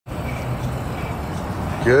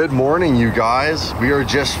Good morning, you guys. We are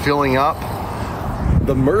just filling up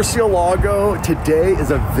the Murcielago. Today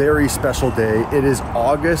is a very special day. It is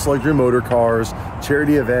August Luxury Motor Cars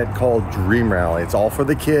charity event called Dream Rally. It's all for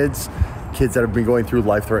the kids that have been going through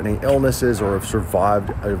life-threatening illnesses or have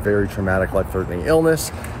survived a very traumatic life-threatening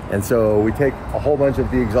illness. And so we take a whole bunch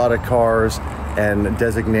of the exotic cars and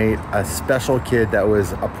designate a special kid that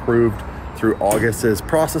was approved through August's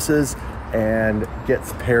processes and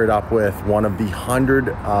gets paired up with one of the 100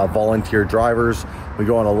 volunteer drivers. We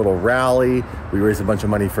go on a little rally, we raise a bunch of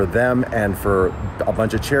money for them and for a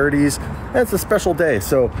bunch of charities, and it's a special day.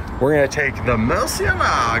 So we're gonna take the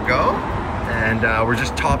Murcielago and we're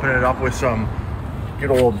just topping it up with some good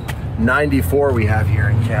old 94 we have here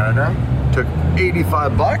in Canada. Took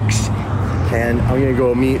 85 bucks. And I'm gonna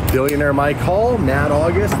go meet Billionaire Mike Hall, Matt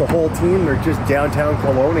August, the whole team. They're just downtown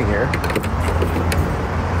Kelowna here.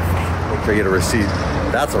 I get a receipt.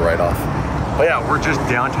 That's a write-off. But yeah, we're just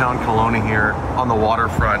downtown Kelowna here on the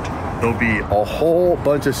waterfront. There'll be a whole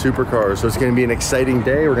bunch of supercars, so it's going to be an exciting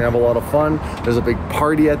day. We're going to have a lot of fun. There's a big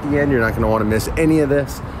party at the end. You're not going to want to miss any of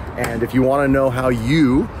this. And if you want to know how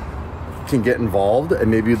you can get involved and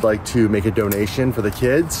maybe you'd like to make a donation for the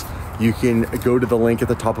kids, you can go to the link at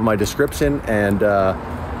the top of my description and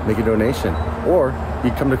make a donation. Or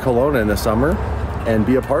you can come to Kelowna in the summer and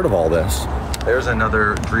be a part of all this. There's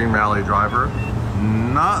another Dream Rally driver.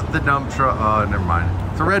 Not the dump truck, never mind.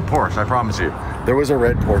 It's a red Porsche, I promise you. There was a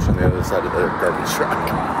red Porsche on the other side of the garbage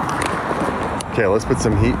truck. Okay, let's put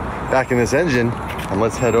some heat back in this engine and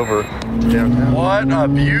let's head over to downtown. What a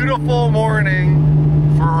beautiful morning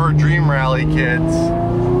for our Dream Rally kids.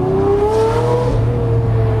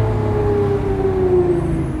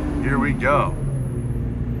 Here we go.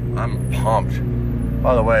 I'm pumped.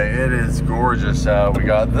 By the way, it is gorgeous. We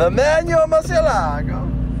got the manual Murcielago.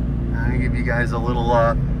 I'm gonna give you guys a little,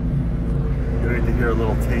 you get to hear a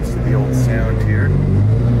little taste of the old sound here.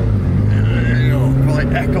 And it'll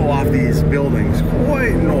probably echo off these buildings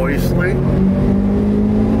quite noisily.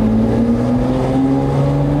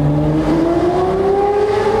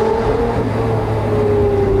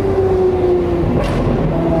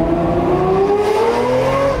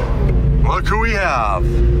 Look who we have.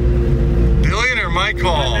 My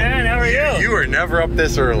call. Hey man, how are you? You were never up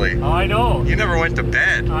this early. Oh, I know. You never went to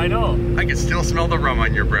bed. I know. I can still smell the rum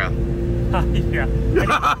on your breath. Yeah.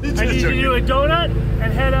 I need you to do a donut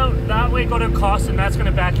and head out that way, go to Costa, and that's going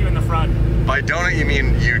to back you in the front. By donut, you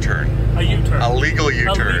mean U-turn? A U-turn. A legal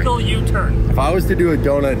U-turn. A legal U-turn. If I was to do a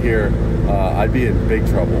donut here, I'd be in big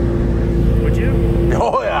trouble. Would you?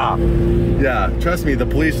 Oh, yeah. Yeah, trust me, the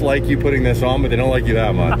police like you putting this on, but they don't like you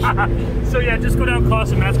that much. So yeah, just go down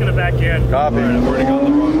Costa and that's gonna back you in. Copy. Right, I've already gone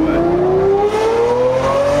the wrong way.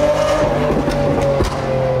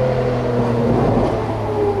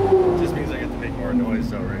 Just means I get to make more noise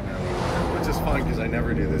though right now, which is fun because I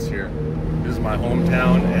never do this here. This is my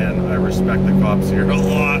hometown and I respect the cops here a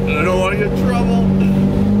lot and I don't want to get in trouble.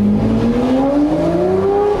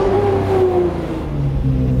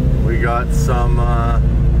 We got some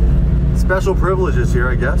special privileges here,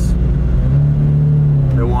 I guess.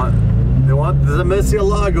 They want the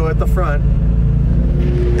Murcielago at the front.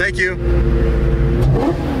 Thank you.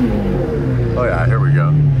 Oh yeah, here we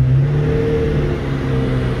go.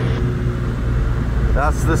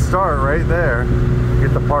 That's the start right there. You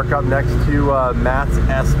get to park up next to Matt's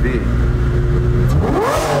SB.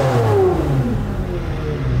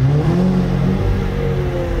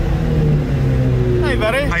 Hey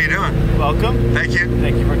buddy. How you doing? Welcome. Thank you.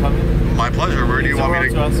 Thank you for coming. My pleasure. Where do you want me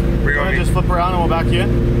to go? We're going to just flip around and we'll back you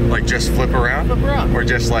in. Like just flip around? Flip around. Or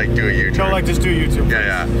just like do a U-turn? No, like just do a U-turn.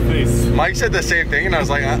 Yeah, yeah. Please. Mike said the same thing and I was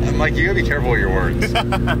like, Mike, you gotta be careful with your words.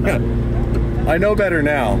 I know better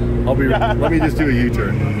now. Let me just do a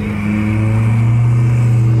U-turn.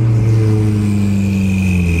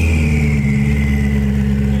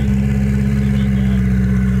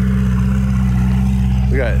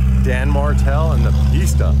 We got Dan Martell and the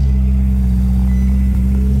Pista.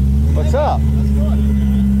 What's up?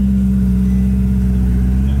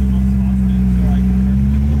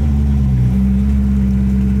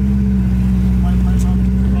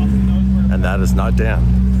 And that is not Dan.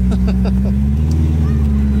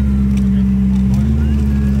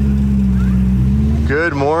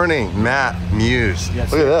 Good morning, Matt Muse.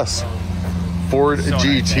 Yes, look at this. Ford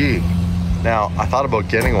GT. Nice. Now, I thought about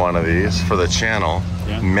getting one of these for the channel.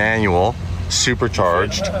 Yeah. Manual,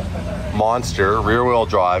 supercharged, monster, rear wheel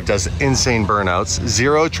drive, does insane burnouts,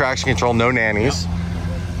 zero traction control, no nannies,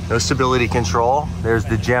 no stability control. There's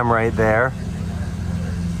the gem right there.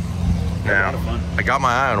 Now, I got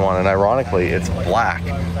my eye on one and ironically it's black,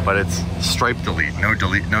 but it's stripe delete,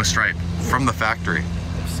 no stripe from the factory.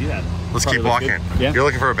 see that. Let's Probably keep looks walking. good. Yeah. You're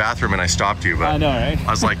looking for a bathroom and I stopped you, but I know, right?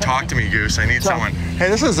 I was like, talk to me, Goose. I need someone. Hey,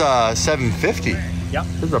 this is a 750. Yep.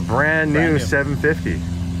 This is a brand new 750.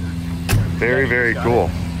 Very, very cool.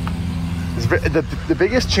 The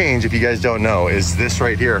biggest change, if you guys don't know, is this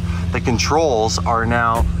right here. The controls are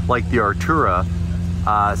now like the Artura.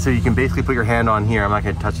 So you can basically put your hand on here. I'm not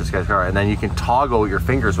going to touch this guy's car. And then you can toggle your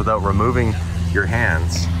fingers without removing your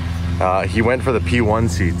hands. He went for the P1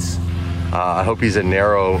 seats. I hope he's a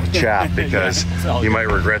narrow chap because you might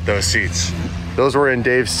regret those seats. Those were in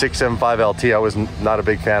Dave's 675 LT. I was not a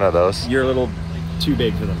big fan of those. You're a little too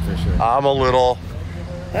big for them for sure. I have a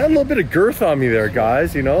little bit of girth on me there,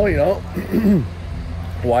 guys. You know.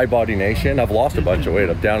 Wide body nation. I've lost a bunch of weight.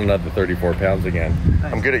 I'm down another 34 pounds again.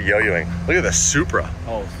 Nice. I'm good at yo-yoing. Look at the Supra.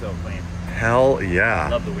 Oh, so clean. Hell yeah.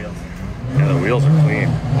 Love the wheels. Yeah, the wheels are clean.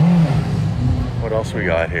 What else we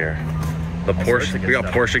got here? The Porsche. We got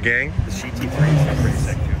stuff. Porsche gang. The GT3 is pretty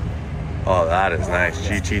sick too. Oh, that is nice.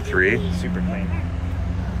 GT3. Super clean.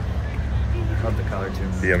 Love the color too.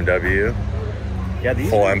 BMW. Yeah,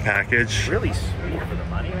 these full M package. Really sweet for the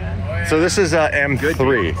money, man. So this is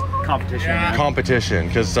M3. Competition. Yeah. Competition,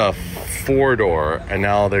 because it's a 4-door, and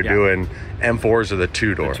now they're doing M4s or the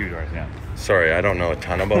 2-door. The 2 doors, yeah. Sorry, I don't know a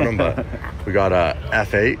ton about them, but we got a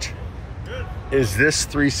F8. Is this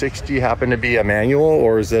 360 happen to be a manual,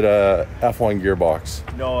 or is it a F1 gearbox?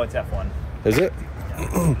 No, it's F1. Is it?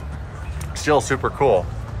 Yeah. Still super cool.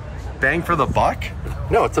 Bang for the buck?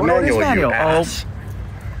 No, it's a manual, you ass.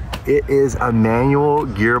 It is a manual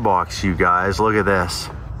gearbox, you guys. Look at this.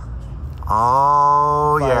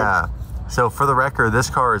 Oh, yeah. So for the record, this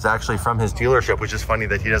car is actually from his dealership, which is funny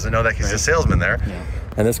that he doesn't know that because he's a salesman there. Yeah.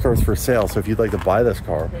 And this car is for sale. So if you'd like to buy this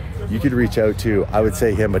car, you could reach out to, I would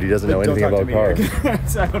say him, but he doesn't know anything about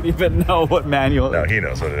cars. I don't even know what manual. No, he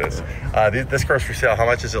knows what it is. This car's for sale. How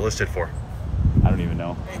much is it listed for? I don't even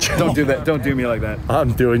know. Don't do that. Don't do me like that.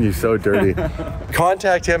 I'm doing you so dirty.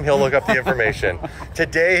 Contact him. He'll look up the information.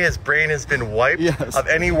 Today, his brain has been wiped of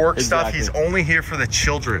any work stuff. He's only here for the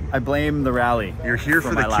children. I blame the rally. You're here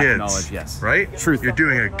for the kids. Knowledge, yes. Right? Truth. You're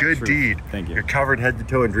doing a good deed. Thank you. You're covered head to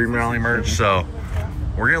toe in Dream Rally merch. So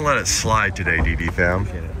we're going to let it slide today, DD fam.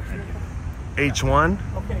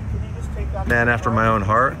 H1. Man after my own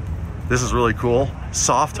heart. This is really cool.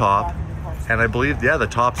 Soft top. And I believe, the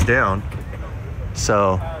top's down.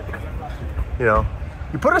 So, you know,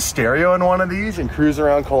 you put a stereo in one of these and cruise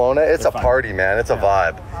around Kelowna, it's a party, man. It's a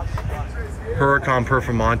vibe. Huracan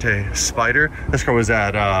Performante Spider. This car was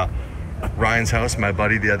at Ryan's house, my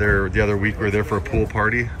buddy, the other week. We were there for a pool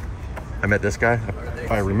party. I met this guy.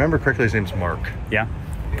 If I remember correctly, his name's Mark. Yeah.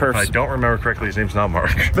 If I don't remember correctly, his name's not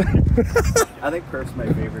Mark. I think Perf's my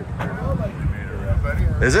favorite.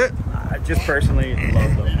 Is it? I just personally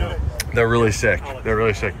love them. They're really sick. They're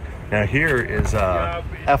really sick. Now here is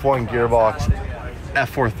F1 gearbox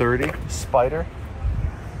F430 Spider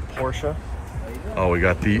Porsche. Oh, we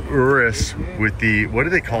got the Urus with the, what do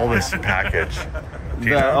they call this package? I'm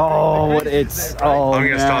gonna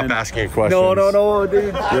stop asking you questions. No,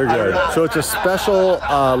 dude. You're good. So it's a special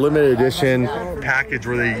limited edition package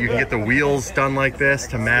where you can get the wheels done like this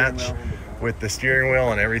to match with the steering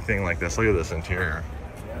wheel and everything like this. Look at this interior.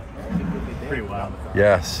 Pretty wild.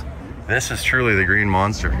 Yes. This is truly the green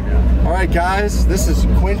monster. All right, guys, this is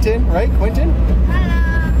Quentin, right? Quentin?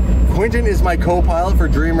 Hello. Quentin is my co-pilot for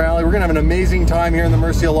Dream Rally. We're gonna have an amazing time here in the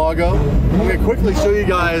Murcielago. I'm gonna quickly show you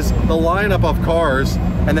guys the lineup of cars,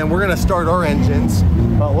 and then we're gonna start our engines.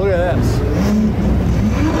 But look at this.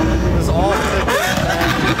 This is all sick.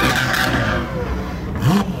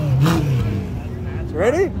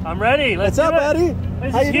 Ready? I'm ready. What's up, buddy?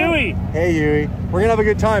 This is Huey. Hey, Huey. We're gonna have a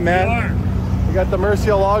good time, man. We got the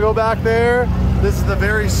Murcielago back there. This is the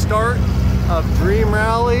very start of Dream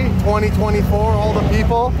Rally 2024, all the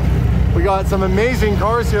people. We got some amazing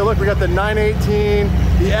cars here. Look, we got the 918,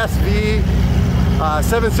 the SV,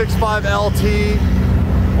 765 LT,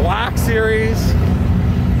 Black Series.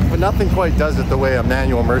 But nothing quite does it the way a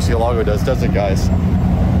manual Murcielago does it, guys?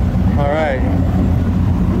 All right.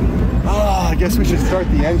 Oh, I guess we should start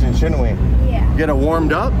the engine, shouldn't we? Yeah. Get it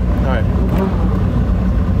warmed up? All right.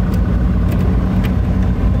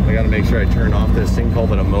 I gotta make sure I turn off this thing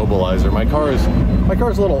called an immobilizer. My car's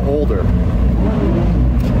a little older.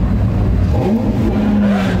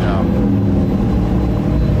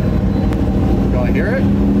 You wanna hear it?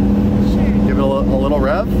 Sure. Give it a little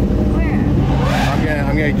rev.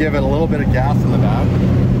 I'm gonna give it a little bit of gas in the back,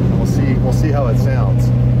 and we'll see how it sounds.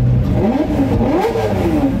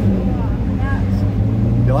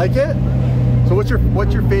 You like it? So what's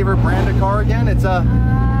your favorite brand of car again? It's a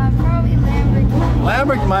probably Lamborghini.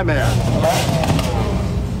 Lamborghini, my man.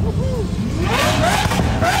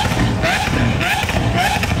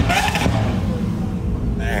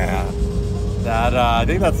 I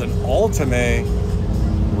think that's an Ultimate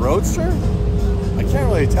Roadster? I can't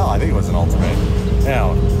really tell. I think it was an Ultimate.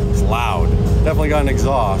 Yeah, it's loud. Definitely got an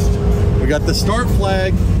exhaust. We got the start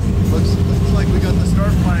flag. Looks like we got the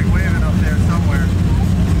start flag waving up there somewhere.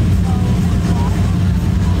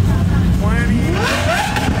 20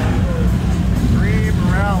 Dream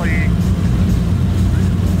Rally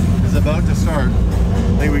is about to start.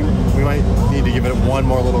 I think we might need to give it one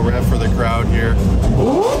more little rev for the crowd here.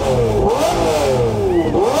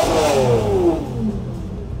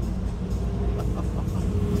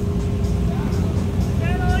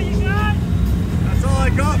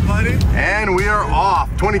 And we are off.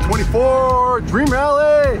 2024 Dream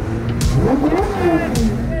Rally. We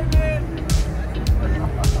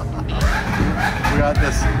got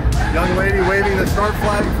this young lady waving the start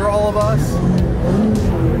flag for all of us.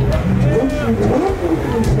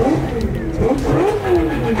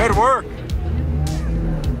 Good work.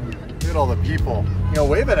 Look at all the people. You know,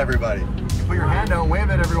 wave at everybody. You put your hand out and wave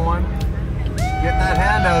at everyone. Get that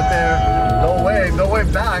hand out there. Don't wave. Don't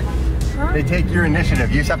wave back. They take your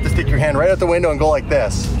initiative. You just have to stick your hand right out the window and go like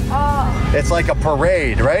this. Oh. It's like a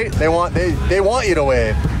parade, right? They want you to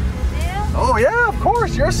wave. Yeah? Oh yeah, of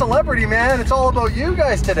course. You're a celebrity, man. It's all about you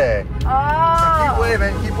guys today. Oh. So keep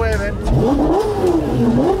waving, keep waving.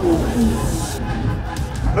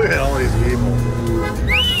 Look at all these people.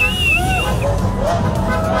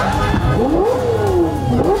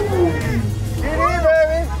 GD,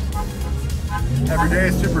 baby. Every day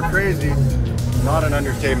is super crazy. Not an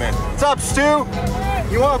understatement. What's up, Stu? Can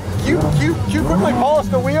you quickly polish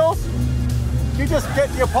the wheels? Can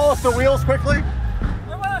you polish the wheels quickly?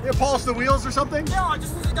 You polish the wheels or something? Yeah, I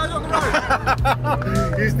just need to go down the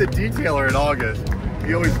road. He's the detailer in August.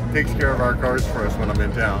 He always takes care of our cars for us when I'm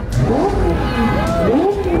in town.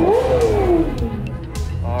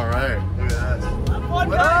 All right, look at that.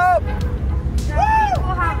 What up?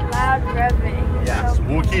 People have loud revving. Yes,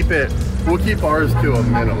 we'll keep ours to a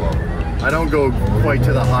minimum. I don't go quite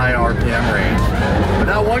to the high RPM range. But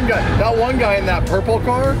that one guy in that purple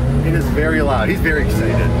car, it is very loud. He's very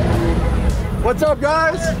excited. What's up,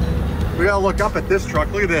 guys? We gotta look up at this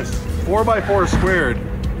truck. Look at this, 4x4 squared.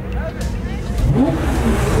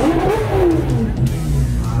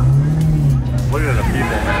 Look at the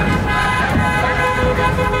people, man.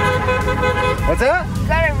 What's that?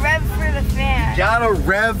 Gotta rev for the fans. Gotta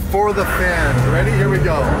rev for the fans. Ready? Here we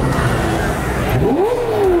go.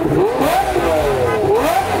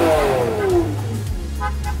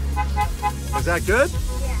 Is that good?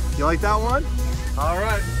 Yeah. You like that one? All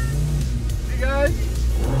right. See you guys.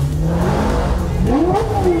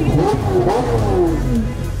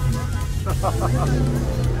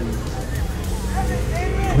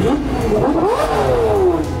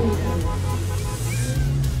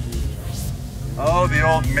 Oh, the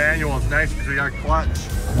old manual is nice because we got clutch.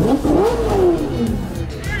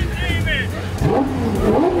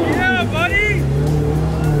 Yeah, buddy!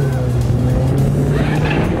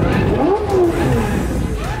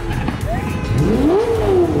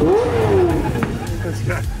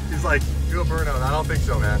 He's like, do a burnout. I don't think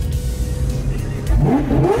so, man.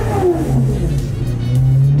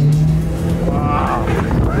 Wow.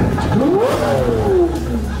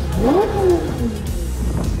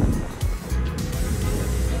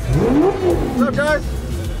 What's up, guys?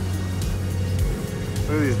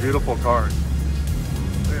 Look at these beautiful cars.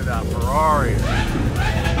 Look at that Ferrari.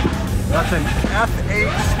 That's an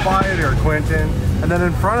F8 Spider, Quentin. And then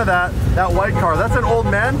in front of that white car, that's an old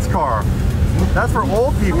man's car. That's for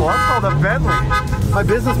old people. That's called a Bentley. My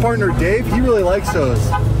business partner, Dave, he really likes those.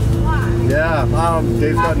 Yeah,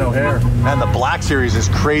 Dave's got no hair. And the Black Series is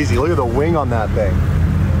crazy. Look at the wing on that thing.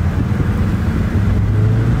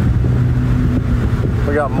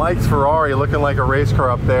 We got Mike's Ferrari looking like a race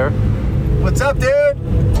car up there. What's up, dude?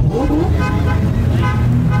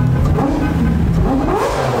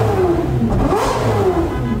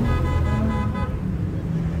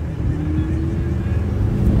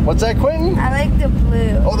 What's that, Quentin? I like the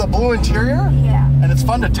blue. Oh, the blue interior? Yeah. And it's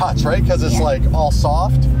fun to touch, right? Because it's like all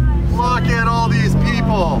soft. Look at all these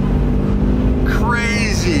people.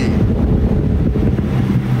 Crazy.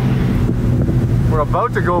 We're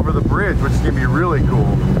about to go over the bridge, which is gonna be really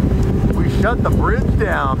cool. We shut the bridge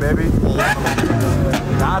down, baby.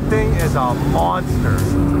 That thing is a monster.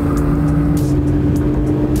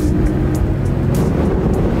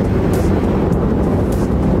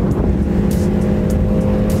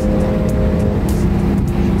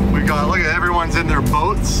 Look at everyone's in their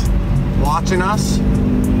boats watching us.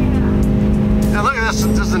 And look at this,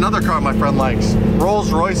 this is a another car my friend likes.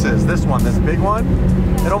 Rolls Royces. This one, this big one.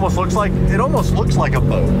 It almost looks like a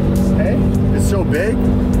boat. Okay? It's so big,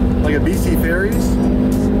 like a BC Ferries.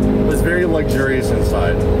 But it's very luxurious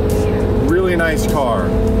inside. Really nice car.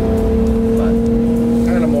 But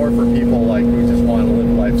kind of more for people like who just want to live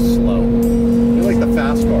life slow. They like the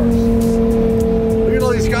fast cars. Look at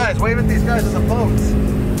all these guys. Wave at these guys in the boats.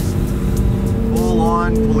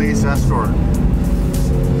 Full-on police escort.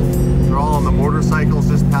 They're all on the motorcycles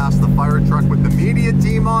just past the fire truck with the media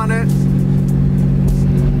team on it.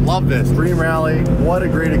 Love this. Dream Rally. What a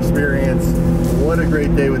great experience. What a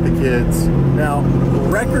great day with the kids. Now,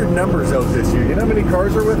 record numbers out this year. You know how many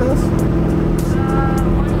cars are with us?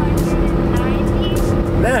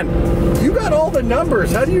 190. Man, you got all the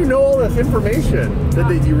numbers. How do you know all this information?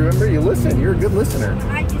 That you remember? You listen. You're a good listener.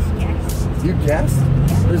 I just guessed. You guessed?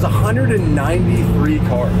 There's 193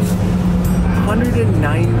 cars.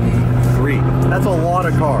 193. That's a lot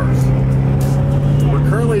of cars. We're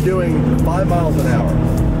currently doing 5 miles an hour.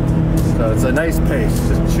 So it's a nice pace,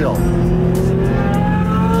 just chill.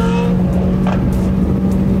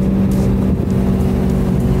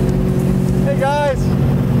 Hey guys!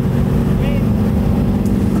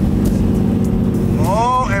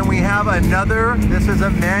 Oh, and we have another, this is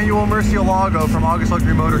a manual Murcielago from August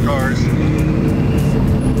Luxury Motor Cars.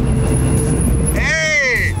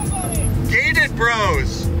 Hey! Gated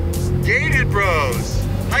Bros! Gated Bros!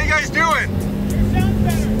 How you guys doing?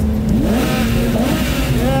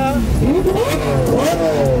 Yeah.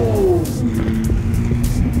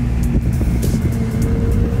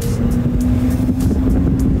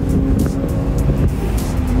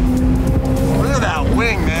 Look at that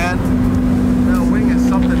wing, man. That wing is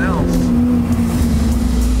something else.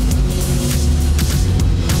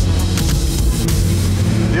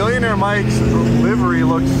 Billionaire Mike's livery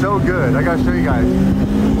looks so good. I gotta show you guys.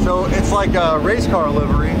 So it's like a race car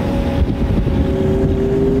livery.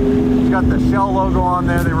 Got the Shell logo on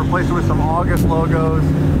there. They replaced it with some August logos.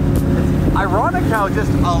 It's ironic how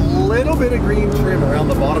just a little bit of green trim around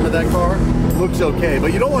the bottom of that car looks okay,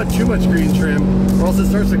 but you don't want too much green trim or else it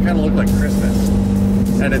starts to kind of look like Christmas.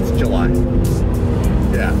 And it's July.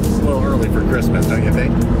 Yeah, it's a little early for Christmas, don't you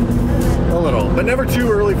think? A little, but never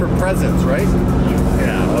too early for presents, right?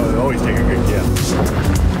 Yeah, always take a good gift.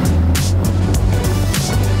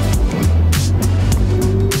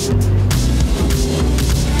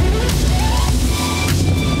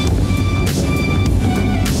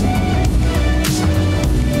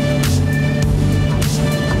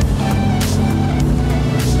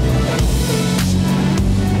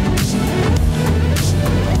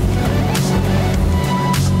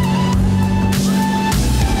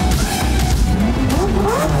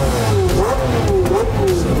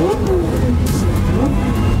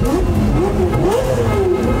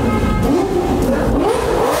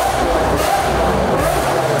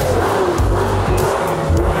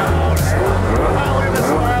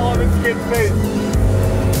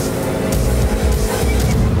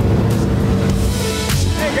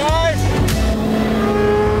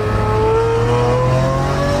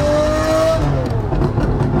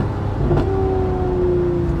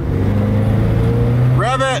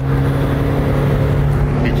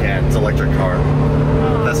 electric car.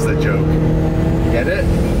 That's the joke. Get it?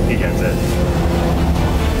 He gets it.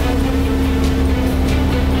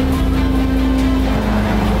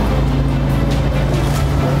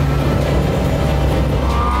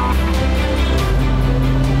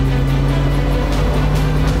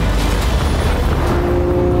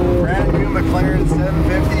 Brand new McLaren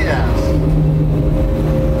 750S.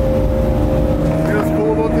 You know what's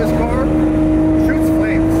cool about this car? It shoots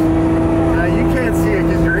flames. Now you can't see it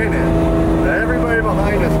because you're in it. But everybody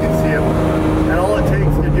behind us can see it. And all it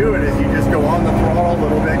takes to do it is you just go on the throttle a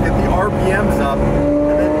little bit, get the RPMs up,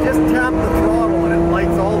 and then just tap the throttle and it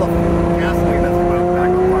lights all the gasoline that's going back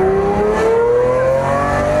on fire.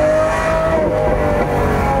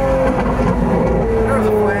 There's a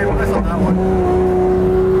flame. I saw that one.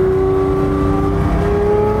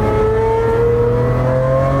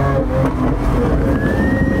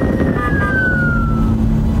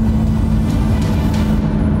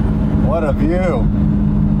 What a view.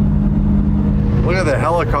 Look at the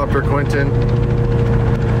helicopter, Quentin.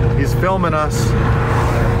 He's filming us.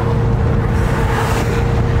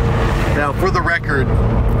 Now, for the record,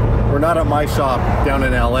 we're not at my shop down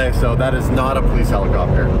in LA, so that is not a police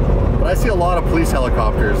helicopter. But I see a lot of police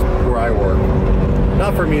helicopters where I work.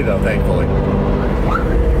 Not for me, though, thankfully.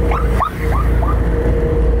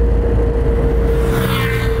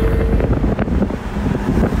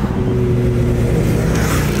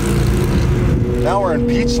 Now we're in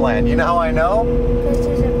Peachland. You know how I know? Because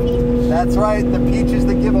there's a peach. That's right, the peach is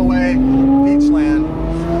the giveaway. Peachland.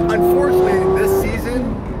 Unfortunately, this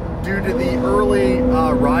season, due to the early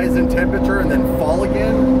rise in temperature and then fall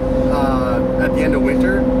again at the end of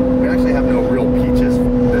winter, we actually have no real peaches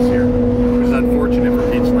this year, which is unfortunate for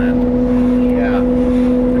Peachland. Yeah,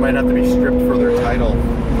 they might have to be stripped for their title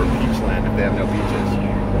for Peachland if they have no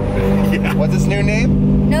peaches. Yeah. What's its new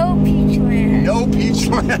name? No Peachland. No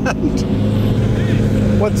Peachland.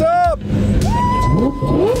 What's up?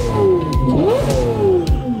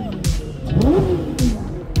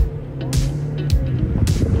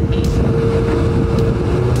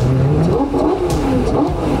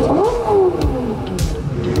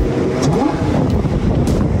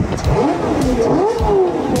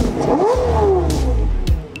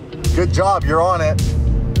 Good job, you're on it.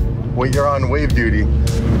 Wait, you're on wave duty.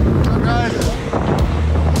 Alright.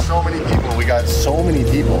 So many people, we got so many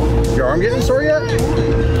people. Your arm getting sore yet?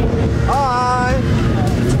 Hi!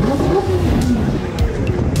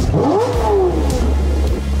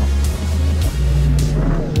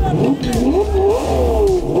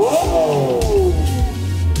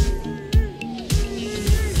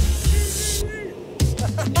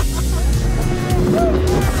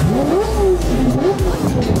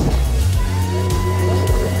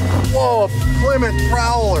 Whoa, a Plymouth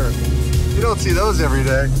Prowler. You don't see those every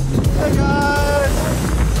day. Hey guys!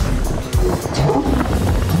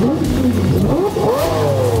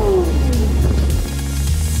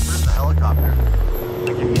 Where's the helicopter?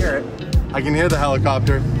 I can hear it. I can hear the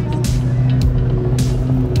helicopter.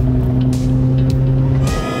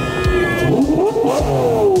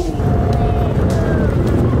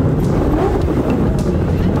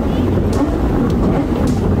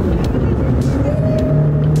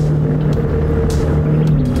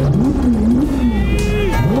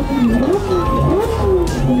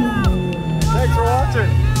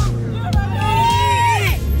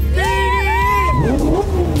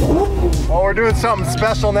 We're doing something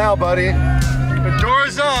special now, buddy. The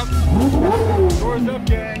door's up. Door's up,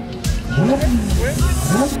 gang.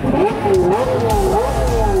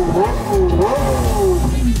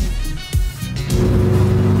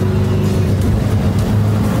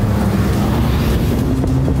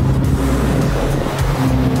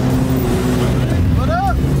 What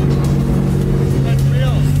up? That's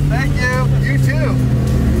real. Thank you. You too.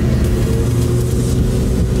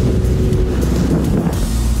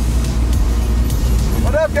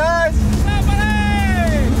 What up, guys? What's up, buddy?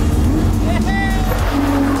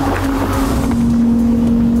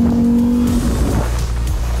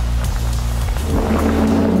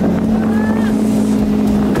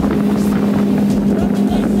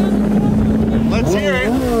 Let's hear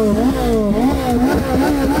it.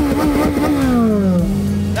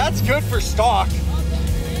 That's good for stock.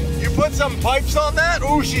 You put some pipes on that?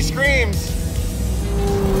 Ooh, she screams.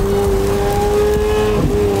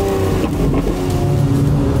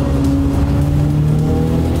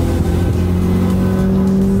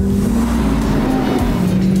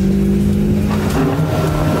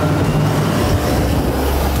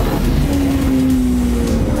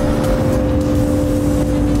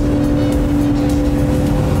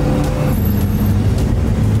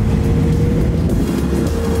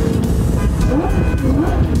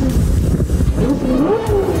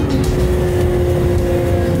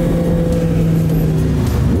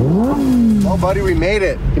 Buddy, we made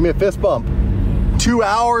it. Give me a fist bump. 2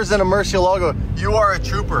 hours in a Murcielago. You are a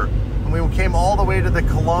trooper. And we came all the way to the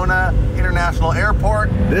Kelowna International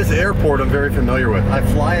Airport. This airport I'm very familiar with. I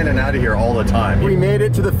fly in and out of here all the time. We made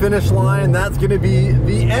it to the finish line. That's gonna be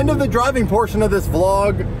the end of the driving portion of this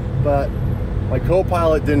vlog, but my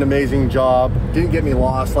co-pilot did an amazing job. Didn't get me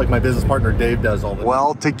lost like my business partner Dave does all the time.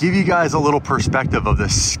 Well, to give you guys a little perspective of the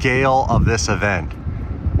scale of this event,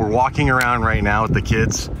 we're walking around right now with the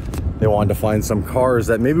kids. They wanted to find some cars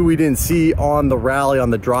that maybe we didn't see on the rally, on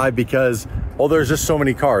the drive, because, well, there's just so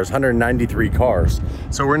many cars, 193 cars.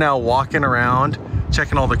 So we're now walking around,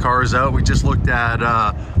 checking all the cars out. We just looked at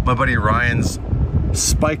my buddy Ryan's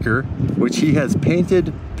Spiker, which he has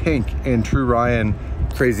painted pink in true Ryan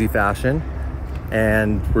crazy fashion.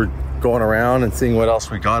 And we're going around and seeing what else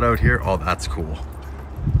we got out here. Oh, that's cool.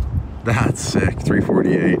 That's sick,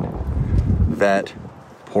 348. Vet,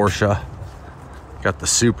 Porsche. Got the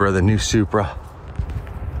Supra, the new Supra.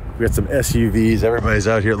 We got some SUVs. Everybody's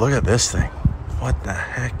out here. Look at this thing. What the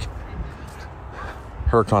heck?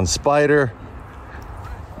 Huracan Spider.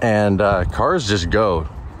 And cars just go,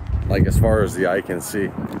 like, as far as the eye can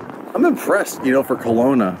see. I'm impressed, you know, for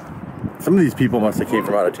Kelowna. Some of these people must have came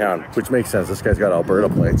from out of town, which makes sense. This guy's got Alberta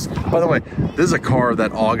plates. By the way, this is a car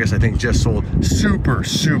that August, I think, just sold super,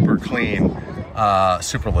 super clean.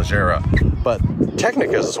 Superleggera. But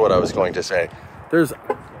Technicas is what I was going to say. There's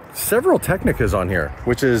several Technicas on here,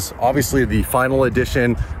 which is obviously the final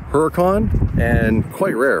edition Huracan and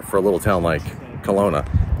quite rare for a little town like Kelowna.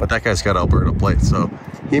 But that guy's got Alberta plates, so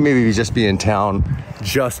he may just be in town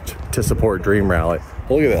just to support Dream Rally.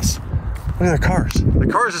 Look at this. Look at the cars. The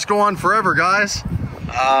cars just go on forever, guys.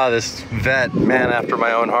 This vet, man after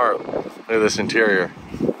my own heart. Look at this interior.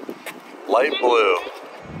 Light blue.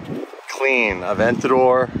 Clean.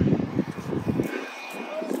 Aventador.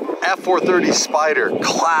 F430 Spider.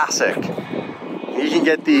 Classic. You can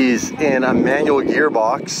get these in a manual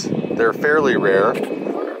gearbox. They're fairly rare.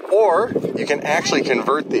 Or you can actually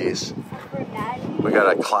convert these. We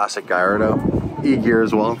got a classic Gallardo. E-gear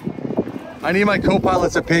as well. I need my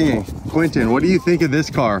co-pilot's opinion. Quentin, what do you think of this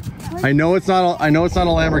car? I know it's not a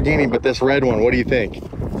Lamborghini, but this red one, what do you think?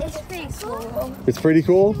 It's pretty cool. It's pretty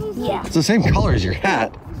cool? Yeah. It's the same color as your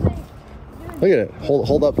hat. Look at it.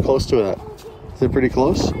 Hold up close to it. Is it pretty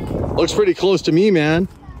close? Looks pretty close to me, man.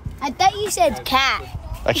 I thought you said cat.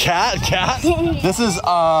 A cat? Cat? This is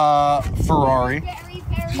a Ferrari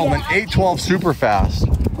called an 812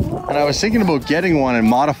 Superfast. And I was thinking about getting one and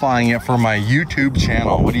modifying it for my YouTube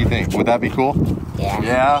channel. What do you think? Would that be cool? Yeah.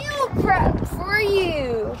 Yeah? Meal prep for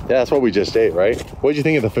you. Yeah, that's what we just ate, right? What did you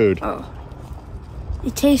think of the food? Oh.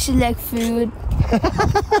 It tasted like food.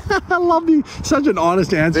 I love you. Such an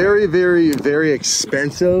honest answer. Very, very, very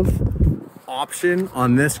expensive option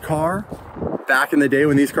on this car. Back in the day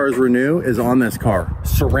when these cars were new is on this car.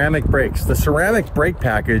 Ceramic brakes. The ceramic brake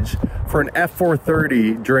package for an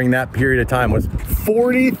F430 during that period of time was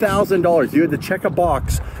 $40,000. You had to check a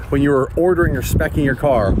box when you were ordering or speccing your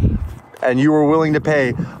car, and you were willing to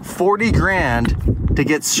pay 40 grand to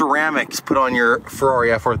get ceramics put on your Ferrari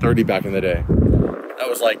F430 back in the day.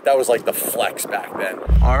 That was like the flex back then.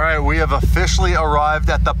 All right, we have officially arrived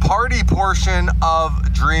at the party portion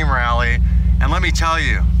of Dream Rally, and let me tell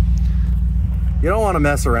you, you don't want to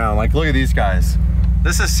mess around. Like, look at these guys.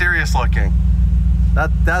 This is serious looking.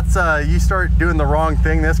 That's you start doing the wrong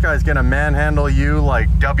thing, this guy's gonna manhandle you like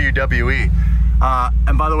WWE.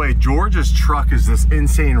 And by the way, George's truck is this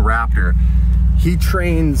insane Raptor. He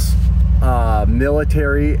trains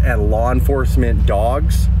military and law enforcement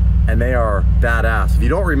dogs, and they are badass. If you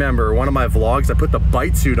don't remember one of my vlogs, I put the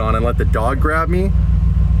bite suit on and let the dog grab me.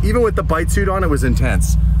 Even with the bite suit on, it was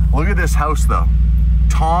intense. Look at this house though.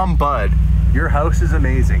 Tom Budd, your house is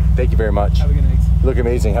amazing. Thank you very much. Have a good night. You look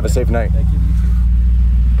amazing. Have a safe night. Thank you, you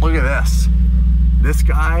too. Look at this. This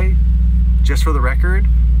guy, just for the record,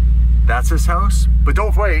 that's his house. But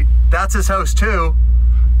don't wait, that's his house too.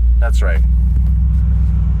 That's right.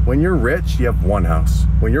 When you're rich, you have one house.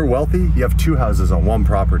 When you're wealthy, you have two houses on one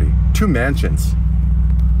property. Two mansions.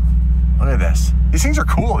 Look at this. These things are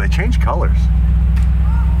cool, they change colors.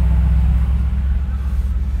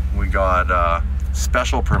 We got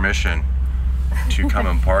special permission to come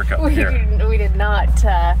and park up here. We did not.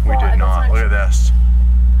 We did not. Look at this.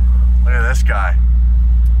 Look at this guy.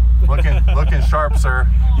 Looking sharp, sir.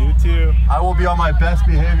 You too. I will be on my best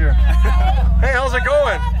behavior. Hey, how's it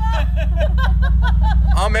going?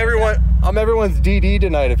 I'm everyone's DD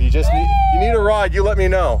tonight. If you need a ride, you let me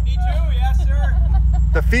know. Me too, yes sir.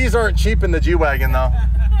 The fees aren't cheap in the G-Wagon though.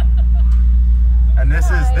 And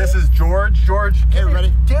this is George. George, Hey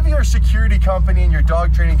everybody. give your security company and your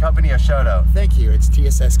dog training company a shout out. Thank you. It's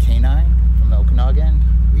TSS K9 from the Okanagan.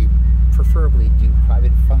 We preferably do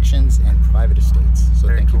private functions and private estates. So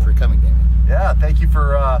Very thank you cool. for coming, Damien. Yeah, thank you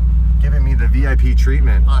for giving me the VIP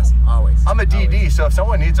treatment. Awesome. Always. I'm a DD, Always. so if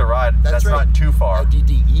someone needs a ride, that's right. not too far.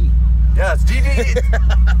 DDE. Yeah, it's DD.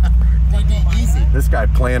 DD easy. This guy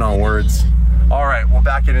playing on words. All right, we'll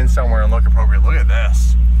back it in somewhere and look appropriate. Look at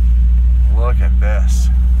this. Look at this.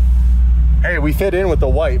 Hey, we fit in with the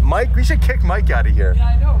white. Mike, we should kick Mike out of here. Yeah,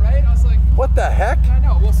 I know, right? I was like, What the heck? I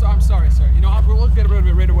know. Well, so, I'm sorry, sir. You know, we'll get rid of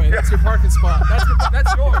it right away. That's your parking spot.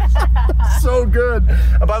 That's yours. So good.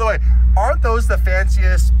 And by the way, aren't those the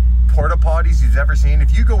fanciest porta potties you've ever seen?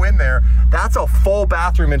 If you go in there, that's a full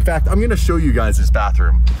bathroom. In fact, I'm gonna show you guys this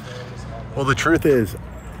bathroom. Well, the truth is,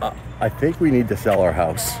 I think we need to sell our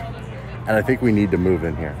house. And I think we need to move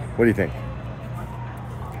in here. What do you think?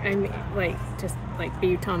 I mean, just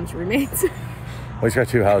be Tom's roommates. Well, he's got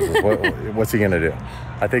two houses. What's he gonna do?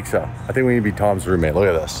 I think so. I think we need to be Tom's roommate. Look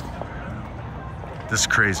at this. This is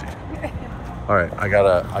crazy. All right, I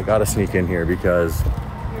gotta sneak in here because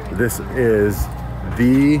this is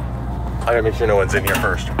the. I gotta make sure no one's in here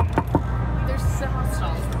first. There's several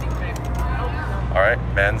stalls, I think, babe. All right,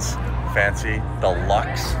 men's fancy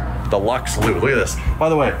deluxe loo. Look at this. By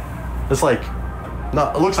the way, it's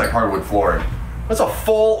it looks like hardwood flooring. That's a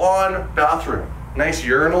full-on bathroom. Nice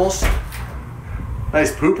urinals.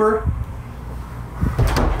 Nice pooper.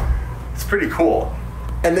 It's pretty cool.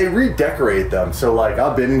 And they redecorate them. So like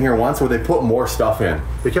I've been in here once where they put more stuff in.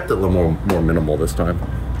 They kept it a little more minimal this time.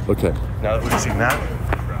 Okay. Now that we've seen that,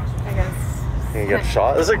 I guess. can you get a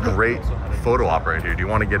shot? This is a great photo op right here. Do you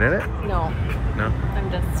want to get in it? No. No? I'm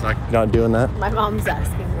just. Not doing that? My mom's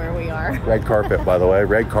asking where we are. Red carpet, by the way.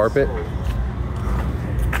 Red carpet.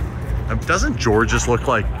 Doesn't George just look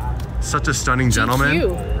like such a stunning gentleman?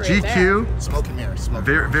 Right GQ. there. Smoke and mirrors.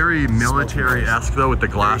 Very military-esque though with the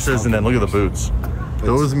glasses, and then look at the boots.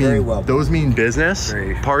 Those very mean well those mean business.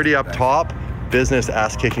 Very Party up top, business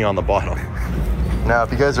ass kicking on the bottom. Now,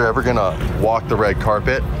 if you guys are ever gonna walk the red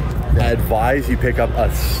carpet, I advise you pick up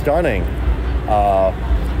a stunning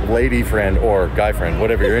lady friend or guy friend,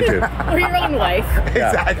 whatever you're into. Or your own wife.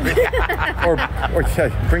 Exactly. or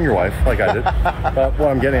yeah, bring your wife, like I did. But what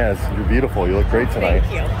I'm getting at is you're beautiful. You look great tonight.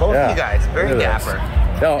 Thank you. Both of you guys, very Look at this.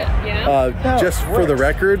 dapper. No, Yeah? just for the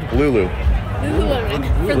record, Lulu.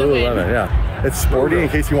 Lululemon for the win. Lululemon, yeah. It's sporty in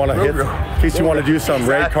case you want to hit, in case you want to do some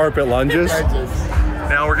red carpet lunges.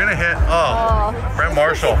 Now we're gonna hit, Brent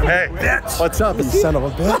Marshall. Hey, what's up, you son of a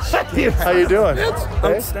bitch? How you doing? Hey?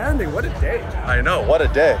 Outstanding. What a day. I know, what a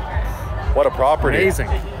day. What a property. Amazing.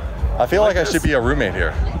 I feel like I should be a roommate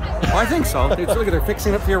here. I think so. Look, they're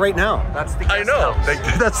fixing it up for you right now. That's the guest I know.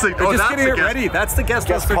 house. That's the, They're just getting it ready. That's the guest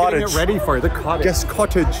house. They're getting it ready for you. The cottage. Guest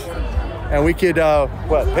cottage. And we could,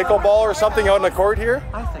 what, pickleball or something out in the court here?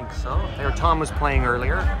 I think so. There, Tom was playing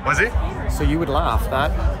earlier. Was he? So you would laugh.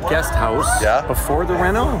 That guest house, Yeah. before the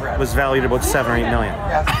reno, was valued about 7 or 8 million.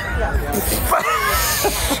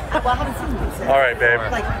 All right, babe.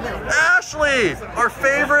 Ashley, our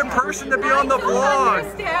favorite person to be on the vlog.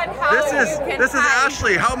 This is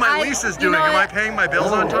Ashley. How my lease is doing? Am I paying my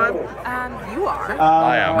bills on time? You are.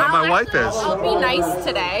 I am. My wife is. I'll be nice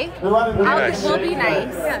today. Nice. We'll be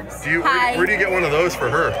nice. Where do you get one of those for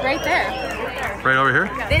her? Right there. Right over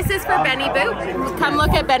here? This is for Benny Boop. Come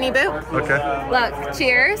look at Benny Boop. Okay. Look,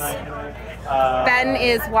 cheers. Ben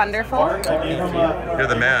is wonderful. You're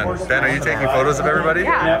the man. Ben, are you taking photos of everybody?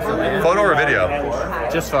 Yeah. Photo or video?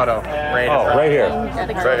 Just photo. Right. Oh, right here.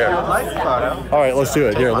 Right here. All right, let's do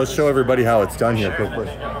it. Here, let's show everybody how it's done here quickly.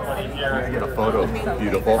 Get a photo.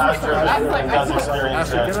 Beautiful.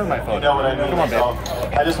 Ashley, get on my phone. Come on,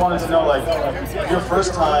 babe. I just wanted to know, like, your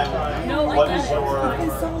first time, what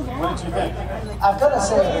did you think? I've got to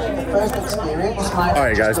say, the first experience, All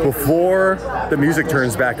right, guys, before the music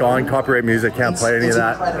turns back on, copyright music, can't play any of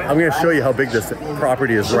that, I'm going to show you how big this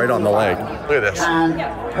property is right on the lake. Look at this. and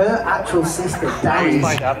her actual sister, Danny,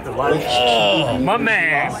 Oh, my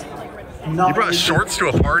man. You brought shorts to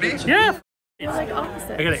a party? Yeah. It's like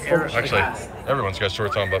opposite. I gotta air it. Actually, everyone's got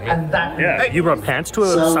shorts on but me. and that Yeah, you brought pants to a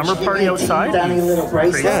So summer she party gave me a outside? Danny little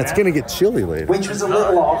bracelet, Yeah, it's going to get chilly later. which was a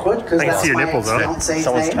little awkward because I can that's see your my nipples, though. fiance's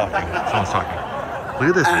Someone's name. talking. Someone's talking. Look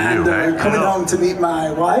at this And view, hey? coming home to meet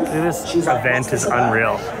my wife. This she's like, event "What's is this about?"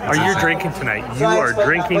 unreal. Are you drinking tonight? You are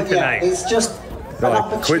drinking But yeah, tonight. it's just No, an I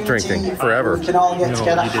opportunity. quit drinking forever. We can all get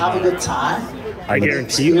together, you did have a not. good time. I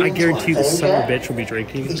guarantee you this son of a bitch will be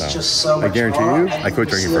drinking. It's just so I much guarantee fun, you, and I quit can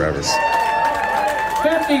drinking see forever. this.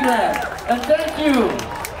 50 grand. And thank you.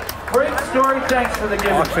 Great story. Thanks for the gift.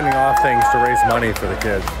 Auctioning off things to raise money for the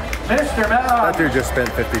kids. Mr. That Matt. dude just spent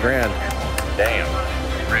 50 grand. Damn.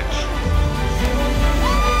 Rich.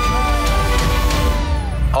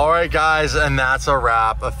 All right, guys, and that's a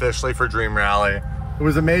wrap officially for Dream Rally. It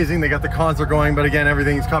was amazing. They got the concert going, but again,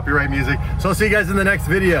 everything's copyright music. So I'll see you guys in the next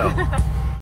video.